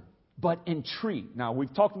elder, but intreat. Now,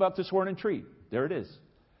 we've talked about this word intreat. There it is.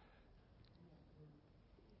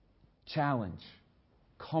 Challenge,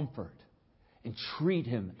 comfort, entreat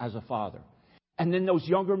him as a father. And then those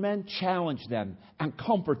younger men, challenge them and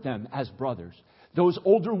comfort them as brothers. Those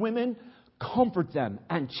older women, comfort them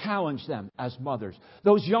and challenge them as mothers.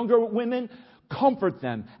 Those younger women, comfort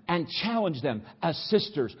them and challenge them as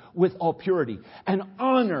sisters with all purity. And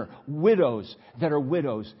honor widows that are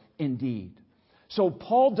widows indeed. So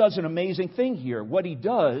Paul does an amazing thing here. What he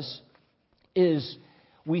does is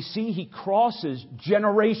we see he crosses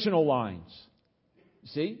generational lines.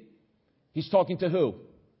 See? He's talking to who?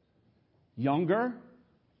 Younger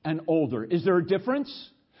and older. Is there a difference?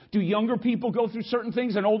 Do younger people go through certain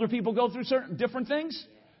things and older people go through certain different things?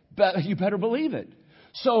 You better believe it.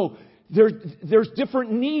 So there's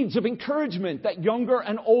different needs of encouragement that younger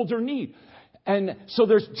and older need. And so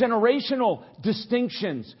there's generational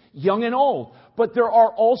distinctions, young and old. But there are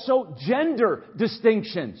also gender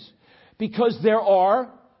distinctions. Because there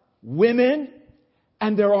are women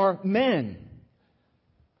and there are men.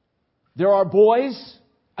 There are boys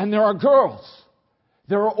and there are girls.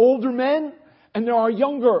 There are older men and there are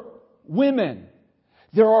younger women.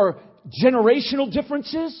 There are generational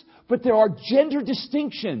differences, but there are gender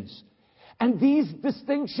distinctions. And these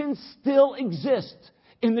distinctions still exist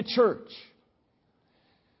in the church.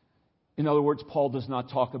 In other words, Paul does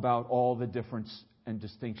not talk about all the difference and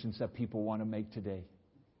distinctions that people want to make today.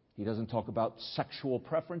 He doesn't talk about sexual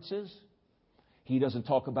preferences. He doesn't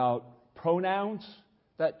talk about pronouns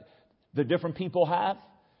that the different people have.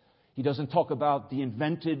 He doesn't talk about the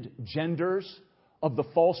invented genders of the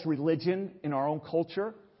false religion in our own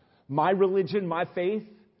culture. My religion, my faith,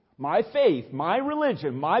 my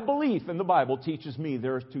religion, my belief in the Bible teaches me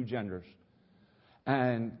there are two genders.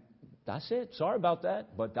 And that's it. Sorry about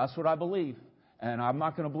that, but that's what I believe. And I'm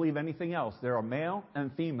not going to believe anything else. There are male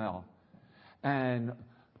and female. And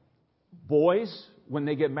boys, when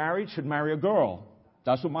they get married, should marry a girl.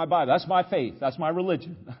 That's what my Bible, that's my faith, that's my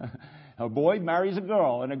religion. A boy marries a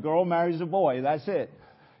girl, and a girl marries a boy. That's it.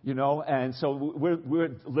 You know, and so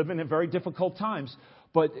we're living in very difficult times.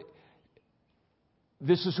 But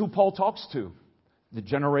this is who Paul talks to. the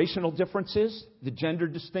generational differences, the gender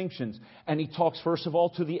distinctions. And he talks, first of all,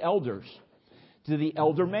 to the elders, to the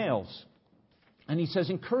elder males. And he says,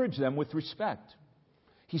 encourage them with respect.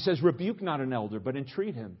 He says, rebuke not an elder, but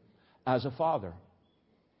entreat him as a father.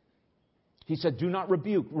 He said, do not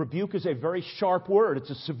rebuke. Rebuke is a very sharp word. It's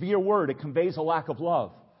a severe word. It conveys a lack of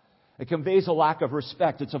love. It conveys a lack of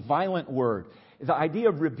respect. It's a violent word. The idea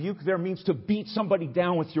of rebuke there means to beat somebody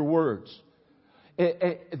down with your words.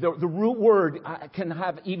 The root word can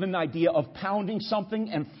have even the idea of pounding something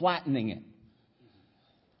and flattening it.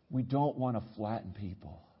 We don't want to flatten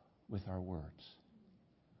people with our words.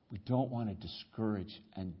 We don't want to discourage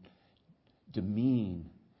and demean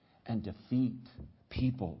and defeat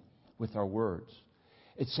people with our words.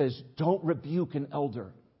 It says, don't rebuke an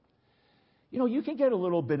elder. You know, you can get a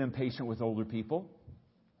little bit impatient with older people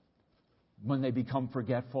when they become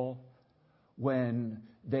forgetful, when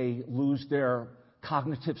they lose their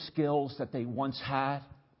cognitive skills that they once had.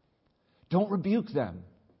 Don't rebuke them.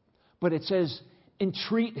 But it says,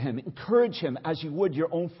 entreat him, encourage him as you would your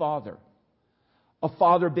own father. A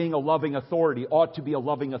father being a loving authority ought to be a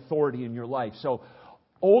loving authority in your life. So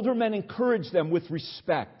older men, encourage them with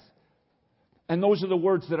respect. And those are the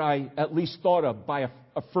words that I at least thought of by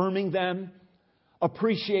affirming them,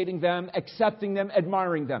 appreciating them, accepting them,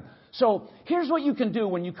 admiring them. So here's what you can do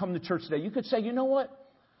when you come to church today. You could say, you know what?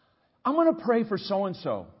 I'm going to pray for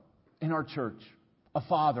so-and-so in our church, a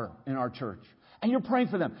father in our church. And you're praying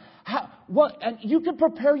for them. And you can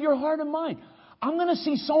prepare your heart and mind. I'm going to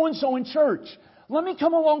see so-and-so in church. Let me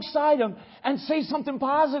come alongside them and say something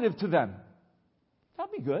positive to them.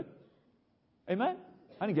 That'd be good. Amen?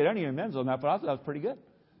 I didn't get any amens on that, but I thought that was pretty good.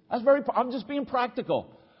 I'm just being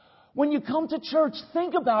practical. When you come to church,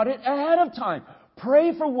 think about it ahead of time.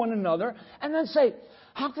 Pray for one another and then say,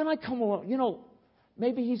 how can I come along? You know,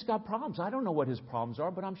 maybe he's got problems. I don't know what his problems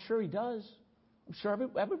are, but I'm sure he does. I'm sure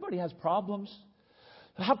everybody has problems.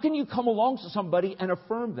 How can you come along to somebody and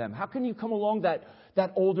affirm them? How can you come along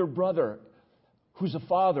that older brother who's a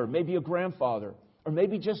father, maybe a grandfather, or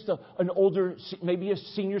maybe just maybe a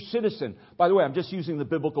senior citizen? By the way, I'm just using the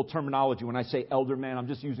biblical terminology. When I say elder man, I'm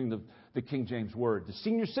just using the King James word. The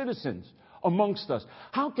senior citizens amongst us.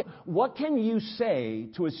 What can you say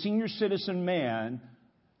to a senior citizen man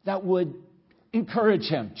that would encourage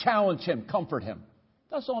him, challenge him, comfort him?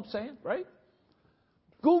 That's all I'm saying, right?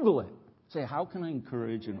 Google it. Say, how can I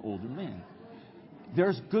encourage an older man?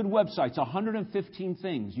 There's good websites, 115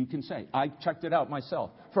 things you can say. I checked it out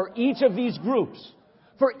myself. For each of these groups.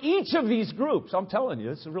 For each of these groups. I'm telling you,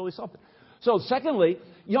 this is really something. So secondly,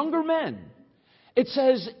 younger men. It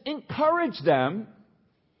says, encourage them.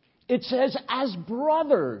 It says, as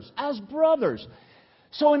brothers. As brothers.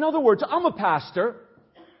 So in other words, I'm a pastor.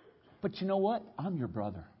 But you know what? I'm your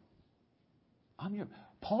brother.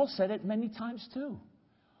 Paul said it many times too.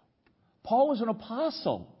 Paul was an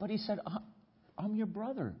apostle, but he said, I'm your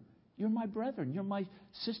brother. You're my brethren. You're my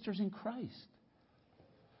sisters in Christ.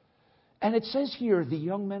 And it says here, the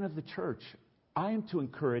young men of the church, I am to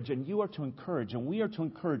encourage, and you are to encourage, and we are to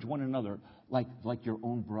encourage one another like your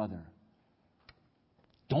own brother.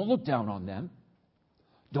 Don't look down on them.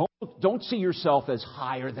 Don't see yourself as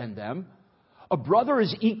higher than them. A brother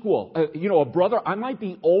is equal. A brother, I might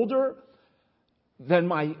be older than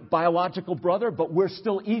my biological brother, but we're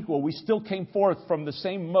still equal. We still came forth from the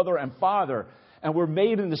same mother and father, and we're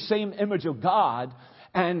made in the same image of God.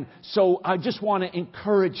 And so I just want to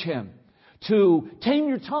encourage him to tame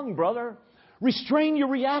your tongue, brother. Restrain your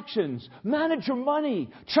reactions. Manage your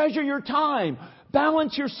money. Treasure your time.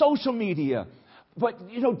 Balance your social media. But,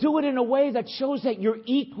 do it in a way that shows that you're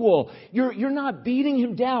equal. You're not beating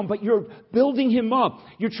him down, but you're building him up.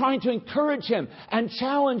 You're trying to encourage him and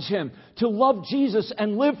challenge him to love Jesus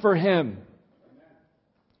and live for him.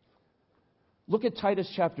 Look at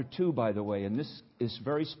Titus chapter 2, by the way, and this is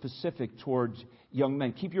very specific towards young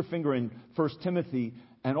men. Keep your finger in 1 Timothy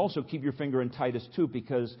and also keep your finger in Titus 2,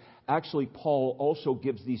 because actually Paul also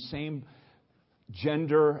gives these same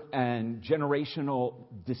gender and generational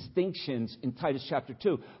distinctions in Titus chapter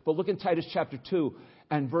 2. But look in Titus chapter 2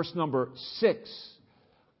 and verse number 6.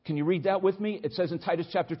 Can you read that with me? It says in Titus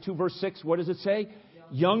chapter 2 verse 6, what does it say?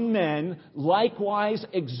 Young men likewise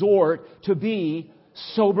exhort to be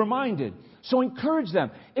sober-minded. So encourage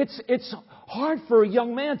them. It's hard for a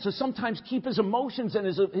young man to sometimes keep his emotions and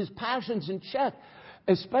his passions in check.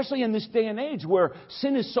 Especially in this day and age where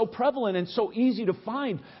sin is so prevalent and so easy to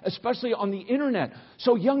find, especially on the internet.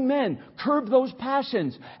 So young men, curb those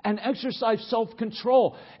passions and exercise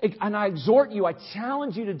self-control. And I exhort you, I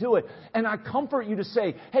challenge you to do it. And I comfort you to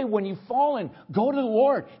say, hey, when you've fallen, go to the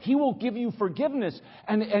Lord. He will give you forgiveness.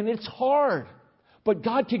 And it's hard. But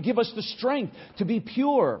God could give us the strength to be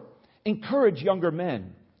pure. Encourage younger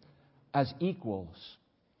men as equals,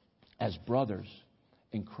 as brothers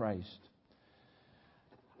in Christ.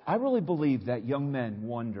 I really believe that young men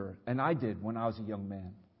wonder, and I did when I was a young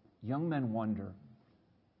man. Young men wonder,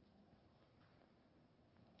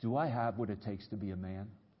 do I have what it takes to be a man?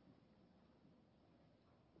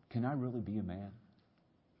 Can I really be a man?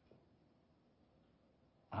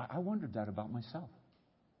 I wondered that about myself.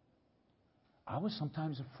 I was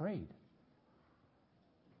sometimes afraid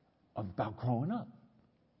about growing up.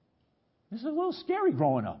 This is a little scary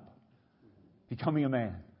growing up, becoming a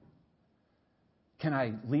man. Can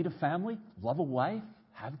I lead a family, love a wife,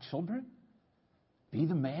 have children, be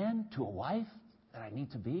the man to a wife that I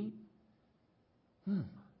need to be?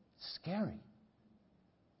 It's scary.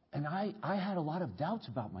 And I had a lot of doubts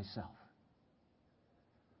about myself.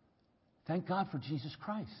 Thank God for Jesus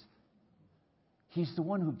Christ. He's the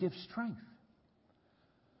one who gives strength.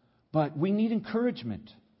 But we need encouragement.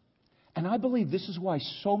 And I believe this is why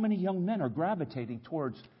so many young men are gravitating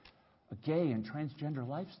towards a gay and transgender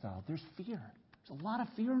lifestyle. There's fear. There's a lot of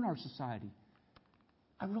fear in our society.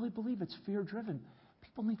 I really believe it's fear-driven.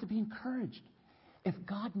 People need to be encouraged. If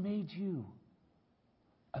God made you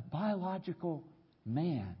a biological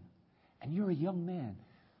man and you're a young man,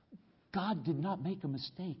 God did not make a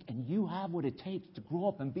mistake, and you have what it takes to grow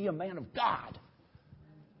up and be a man of God.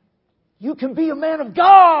 You can be a man of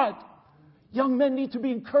God. Young men need to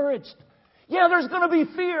be encouraged. Yeah, there's going to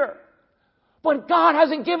be fear. But God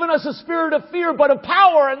hasn't given us a spirit of fear, but of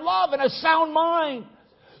power and love and a sound mind.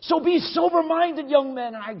 So be sober-minded, young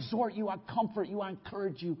men. And I exhort you, I comfort you, I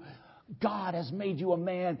encourage you. God has made you a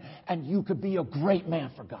man, and you could be a great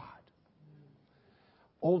man for God.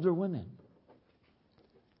 Older women.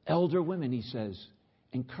 Elder women, he says,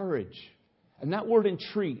 encourage. And that word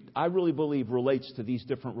entreat, I really believe, relates to these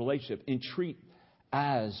different relationships. Entreat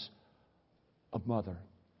as a mother.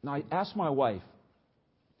 Now, I asked my wife.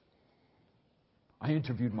 I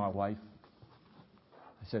interviewed my wife.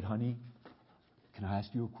 I said, honey, can I ask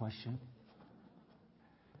you a question?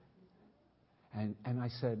 And I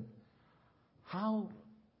said, how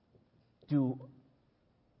do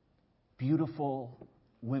beautiful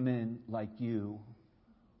women like you,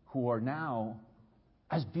 who are now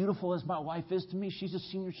as beautiful as my wife is to me, she's a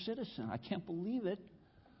senior citizen. I can't believe it.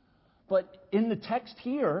 But in the text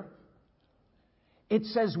here, it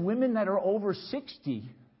says women that are over 60.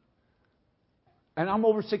 And I'm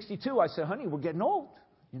over 62. I said, honey, we're getting old,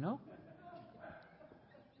 you know.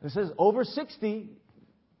 It says over 60.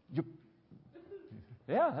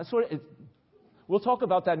 Yeah, that's what we'll talk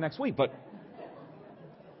about that next week. But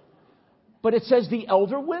it says the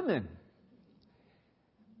elder women.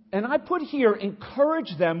 And I put here,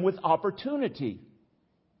 encourage them with opportunity.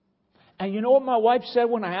 And you know what my wife said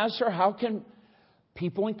when I asked her, how can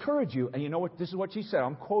people encourage you? And you know what? This is what she said.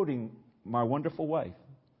 I'm quoting my wonderful wife.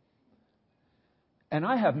 And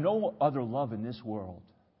I have no other love in this world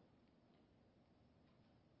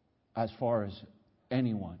as far as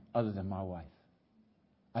anyone other than my wife.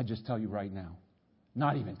 I just tell you right now,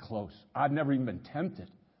 not even close. I've never even been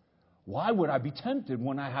tempted. Why would I be tempted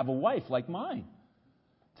when I have a wife like mine?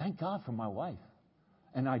 Thank God for my wife.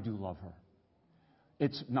 And I do love her.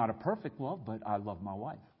 It's not a perfect love, but I love my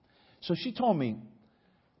wife. So she told me,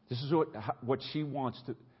 this is what she wants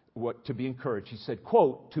to be encouraged. She said,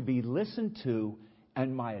 quote, to be listened to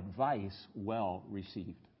and my advice well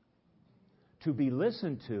received. To be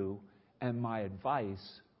listened to and my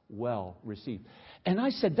advice well received. And I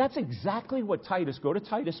said, that's exactly what Titus, go to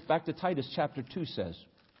Titus, back to Titus chapter 2 says.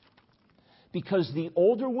 Because the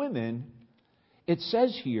older women, it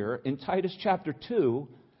says here in Titus chapter 2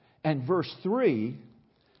 and verse 3,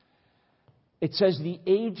 it says the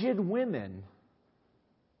aged women.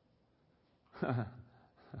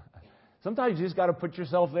 Sometimes you just got to put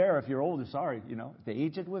yourself there if you're older. Sorry, you know, the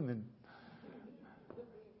aged women.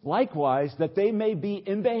 Likewise, that they may be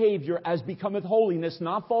in behavior as becometh holiness,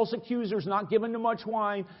 not false accusers, not given to much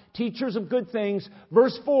wine, teachers of good things.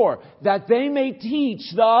 Verse 4, that they may teach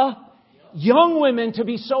the young women to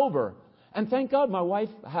be sober. And thank God my wife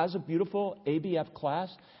has a beautiful ABF class.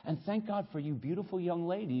 And thank God for you beautiful young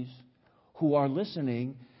ladies who are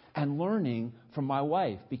listening and learning from my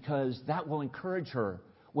wife, because that will encourage her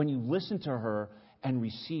when you listen to her and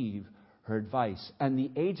receive her advice. And the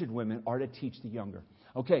aged women are to teach the younger.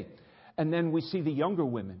 Okay, and then we see the younger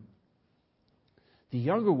women. The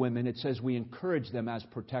younger women, it says we encourage them as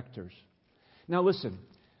protectors. Now listen,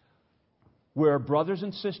 we're brothers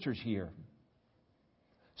and sisters here.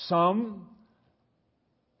 Some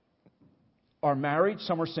are married,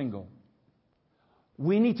 some are single.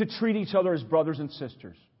 We need to treat each other as brothers and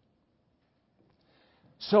sisters.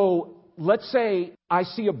 So let's say I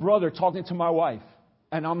see a brother talking to my wife,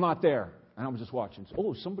 and I'm not there, and I'm just watching.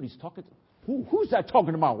 Oh, somebody's talking. Who's that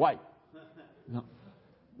talking to my wife?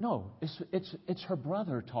 No, it's her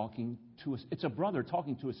brother talking to us. It's a brother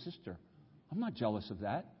talking to a sister. I'm not jealous of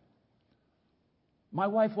that. My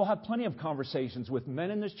wife will have plenty of conversations with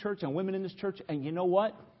men in this church and women in this church, and you know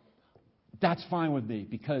what? That's fine with me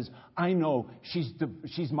because I know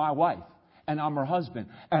she's my wife and I'm her husband.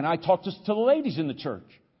 And I talk to the ladies in the church.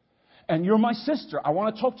 And you're my sister. I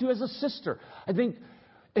want to talk to you as a sister. I think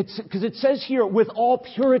it's because it says here with all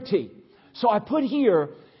purity. So I put here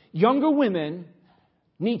younger women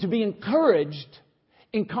need to be encouraged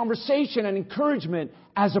in conversation and encouragement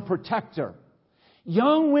as a protector.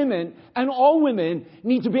 Young women and all women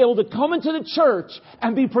need to be able to come into the church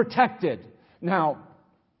and be protected. Now,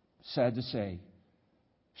 sad to say,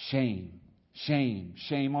 shame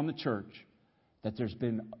on the church that there's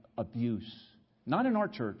been abuse. Not in our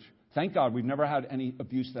church. Thank God we've never had any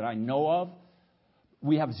abuse that I know of.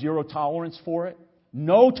 We have zero tolerance for it.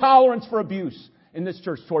 No tolerance for abuse in this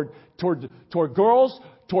church toward girls,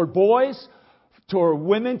 toward boys, toward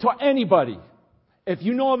women, to anybody. If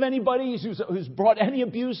you know of anybody who's brought any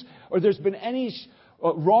abuse or there's been any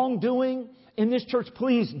wrongdoing in this church,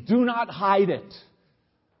 please do not hide it.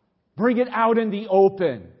 Bring it out in the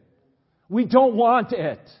open. We don't want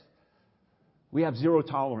it. We have zero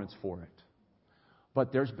tolerance for it.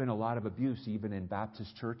 But there's been a lot of abuse even in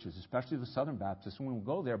Baptist churches, especially the Southern Baptists. We won't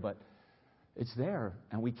go there, but it's there.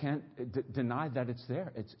 And we can't deny that it's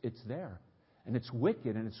there. It's there. And it's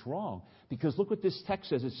wicked and it's wrong. Because look what this text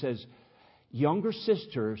says. It says, younger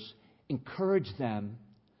sisters, encourage them.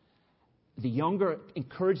 The younger,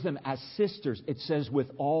 encourage them as sisters. It says with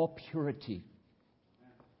all purity.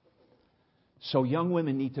 So young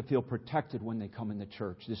women need to feel protected when they come in the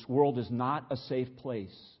church. This world is not a safe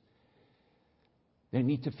place. They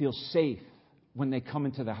need to feel safe when they come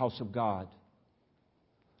into the house of God.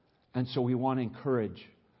 And so we want to encourage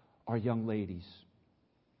our young ladies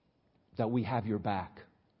that we have your back.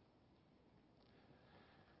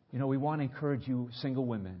 You know, we want to encourage you single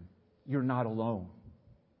women. You're not alone.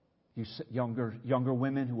 You younger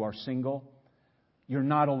women who are single, you're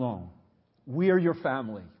not alone. We are your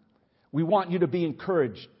family. We want you to be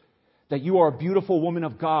encouraged that you are a beautiful woman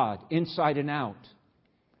of God inside and out.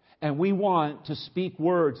 And we want to speak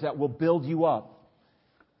words that will build you up.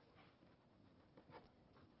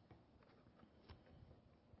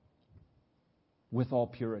 With all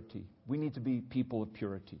purity. We need to be people of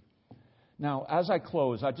purity. Now, as I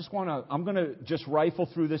close, I'm going to just rifle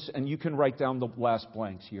through this and you can write down the last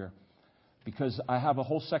blanks here. Because I have a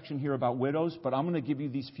whole section here about widows, but I'm going to give you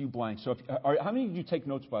these few blanks. So how many of you take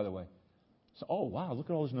notes, by the way? So, oh, wow, look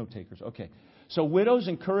at all those note takers. Okay. So widows,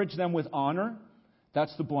 encourage them with honor.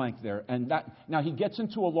 That's the blank there. And now he gets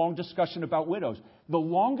into a long discussion about widows. The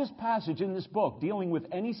longest passage in this book dealing with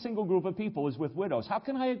any single group of people is with widows. How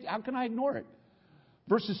can I ignore it?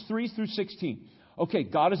 Verses 3 through 16. Okay,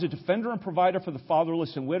 God is a defender and provider for the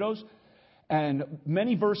fatherless and widows. And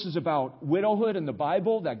many verses about widowhood in the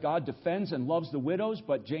Bible, that God defends and loves the widows.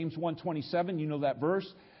 But James 1:27, you know that verse.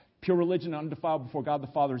 Pure religion undefiled before God the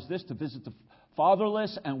Father is this, to visit the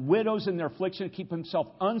fatherless and widows in their affliction, to keep himself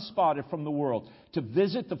unspotted from the world, to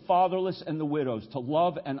visit the fatherless and the widows, to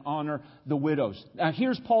love and honor the widows. Now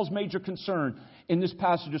here's Paul's major concern in this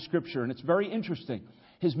passage of Scripture, and it's very interesting.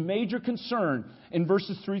 His major concern in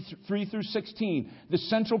verses 3 through 16, the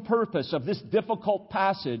central purpose of this difficult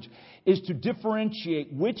passage is to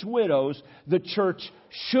differentiate which widows the church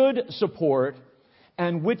should support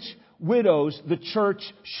and which widows the church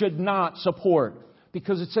should not support.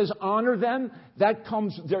 Because it says honor them, that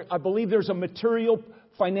comes there. I believe there's a material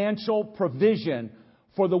financial provision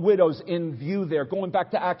for the widows in view there. Going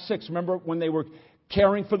back to Acts 6, remember when they were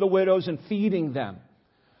caring for the widows and feeding them.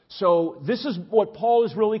 So this is what Paul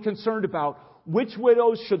is really concerned about. Which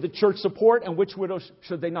widows should the church support and which widows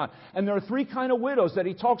should they not? And there are three kinds of widows that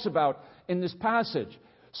he talks about in this passage.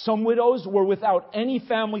 Some widows were without any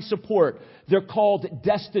family support. They're called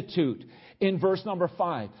destitute in verse number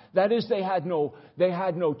 5. That is, they had no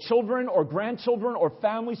children or grandchildren or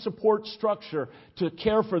family support structure to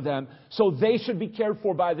care for them. So they should be cared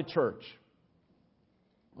for by the church.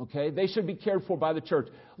 Okay, they should be cared for by the church.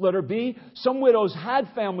 Letter B, some widows had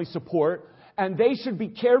family support and they should be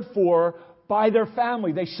cared for by their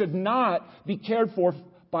family. They should not be cared for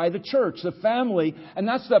by the church, the family. And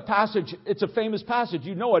that's the passage. It's a famous passage.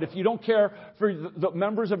 You know it. If you don't care for the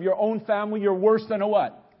members of your own family, you're worse than a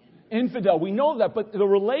what? Infidel. We know that. But the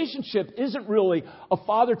relationship isn't really a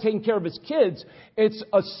father taking care of his kids. It's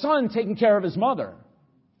a son taking care of his mother.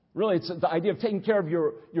 Really, it's the idea of taking care of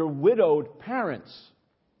your widowed parents.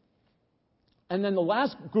 And then the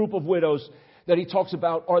last group of widows that he talks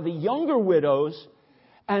about are the younger widows,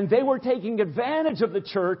 and they were taking advantage of the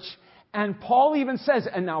church. And Paul even says,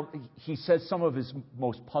 and now he says some of his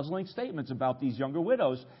most puzzling statements about these younger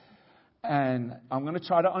widows, and I'm going to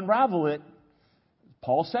try to unravel it.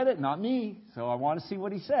 Paul said it, not me, so I want to see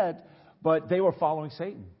what he said. But they were following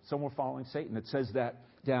Satan. Some were following Satan. It says that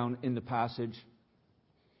down in the passage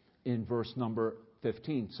in verse number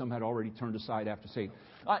 15. Some had already turned aside after Satan.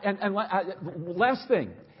 Last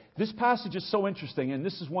thing. This passage is so interesting, and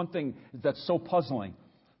this is one thing that's so puzzling.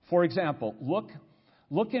 For example,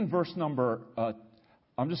 look in verse number,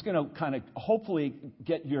 I'm just going to kind of hopefully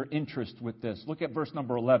get your interest with this. Look at verse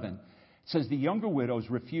number 11. It says, the younger widows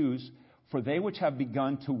refuse, for they which have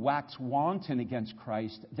begun to wax wanton against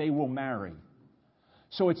Christ, they will marry.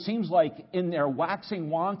 So it seems like in their waxing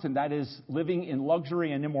wanton, that is living in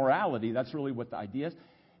luxury and immorality, that's really what the idea is,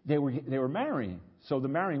 they were marrying. So the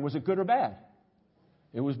marrying, was it good or bad?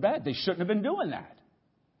 It was bad. They shouldn't have been doing that.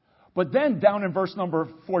 But then down in verse number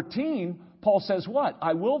 14, Paul says what?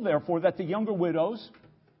 I will therefore that the younger widows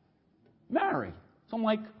marry. So I'm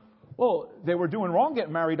like, well, they were doing wrong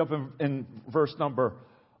getting married up in verse number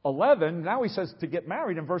 11. Now he says to get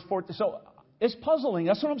married in verse 14. So it's puzzling.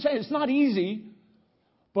 That's what I'm saying. It's not easy,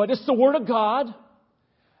 but it's the Word of God.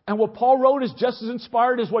 And what Paul wrote is just as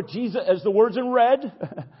inspired as as the words in red.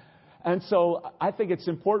 And so I think it's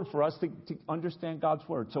important for us to understand God's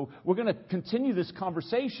Word. So we're going to continue this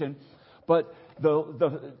conversation. But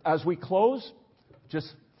as we close,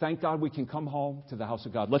 just thank God we can come home to the house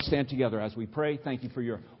of God. Let's stand together as we pray. Thank you for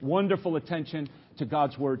your wonderful attention to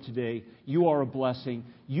God's Word today. You are a blessing.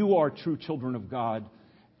 You are true children of God.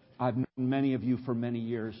 I've known many of you for many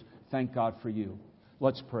years. Thank God for you.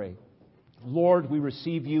 Let's pray. Lord, we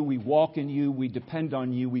receive you. We walk in you. We depend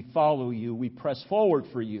on you. We follow you. We press forward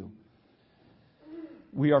for you.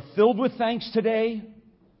 We are filled with thanks today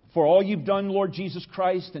for all you've done, Lord Jesus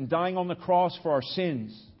Christ, and dying on the cross for our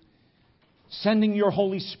sins. Sending your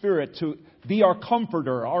Holy Spirit to be our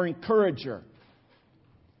comforter, our encourager.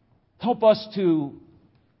 Help us to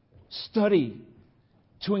study,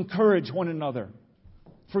 to encourage one another.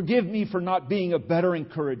 Forgive me for not being a better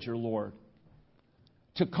encourager, Lord.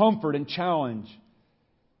 To comfort and challenge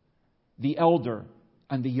the elder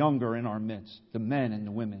and the younger in our midst, the men and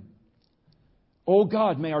the women. Oh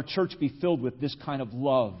God, may our church be filled with this kind of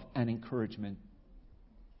love and encouragement.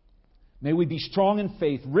 May we be strong in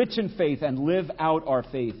faith, rich in faith, and live out our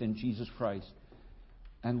faith in Jesus Christ.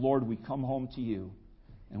 And Lord, we come home to you,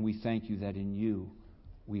 and we thank you that in you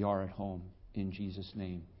we are at home. In Jesus'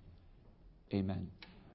 name, amen.